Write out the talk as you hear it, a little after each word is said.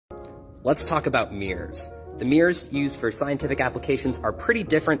Let's talk about mirrors. The mirrors used for scientific applications are pretty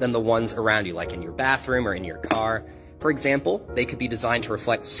different than the ones around you, like in your bathroom or in your car. For example, they could be designed to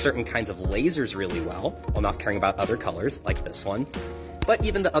reflect certain kinds of lasers really well, while not caring about other colors, like this one. But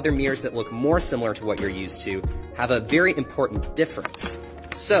even the other mirrors that look more similar to what you're used to have a very important difference.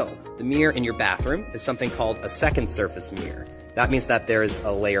 So, the mirror in your bathroom is something called a second surface mirror. That means that there is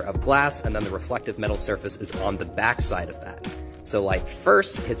a layer of glass and then the reflective metal surface is on the back side of that. So light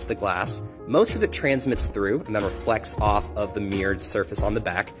first hits the glass, most of it transmits through and then reflects off of the mirrored surface on the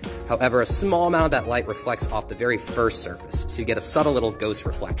back. However, a small amount of that light reflects off the very first surface, so you get a subtle little ghost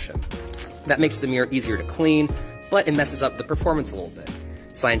reflection. That makes the mirror easier to clean, but it messes up the performance a little bit.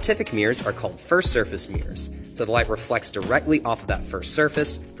 Scientific mirrors are called first surface mirrors, so the light reflects directly off of that first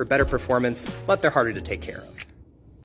surface for better performance, but they're harder to take care of.